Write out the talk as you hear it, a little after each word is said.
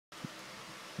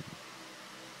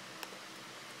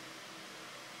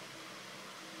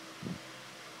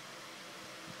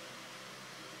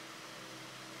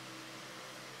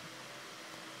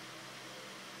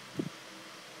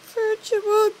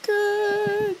Virtual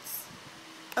goods.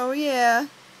 Oh yeah.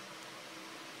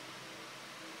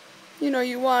 You know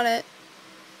you want it.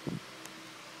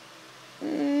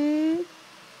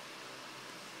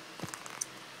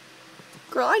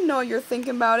 Girl, I know you're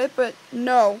thinking about it, but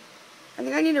no. I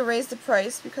think I need to raise the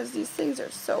price because these things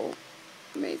are so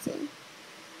amazing.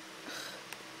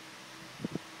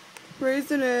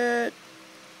 Raising it.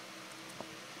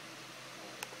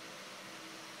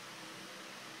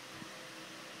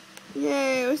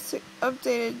 Yay, it was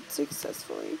updated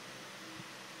successfully.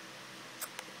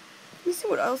 Let me see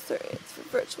what else there is for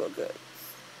virtual goods.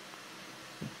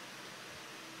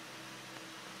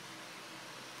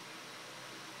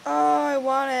 Oh, I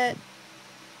want it.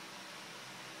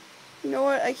 You know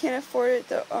what? I can't afford it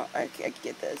though. Oh, I can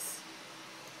get this.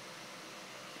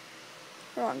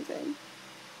 Wrong thing.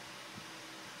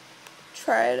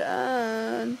 Try it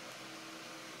on.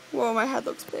 Whoa, my head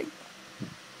looks big.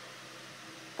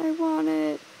 I want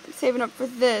it. I'm saving up for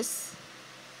this.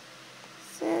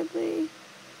 Sadly,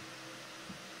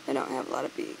 I don't have a lot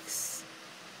of beaks.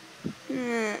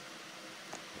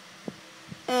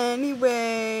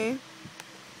 Anyway,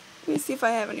 let me see if I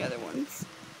have any other ones.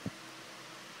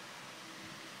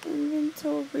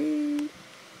 Inventory.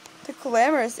 The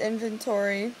glamorous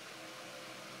inventory.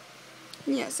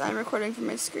 Yes, I'm recording from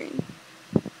my screen.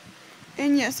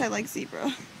 And yes, I like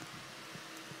zebra.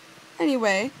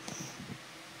 Anyway.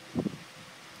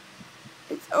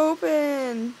 It's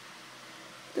open.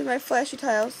 There's my flashy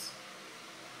tiles.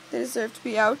 They deserve to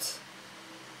be out.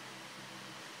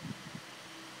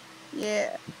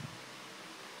 Yeah.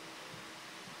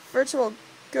 Virtual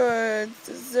goods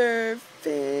deserve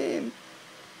fame.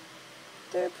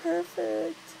 They're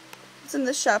perfect. It's in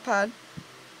the shop pod.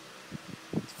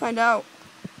 Let's find out.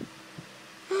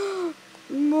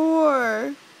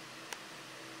 More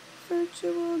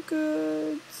virtual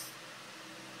goods.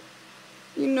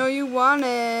 You know you want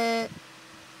it.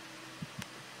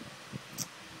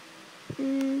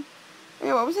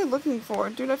 Yeah, what was I looking for?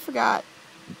 Dude, I forgot.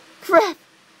 Crap!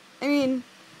 I mean,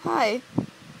 hi.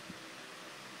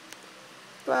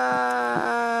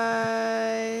 Bye.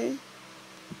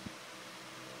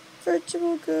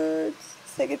 Virtual goods.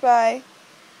 Say goodbye.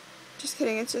 Just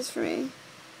kidding, it's just for me.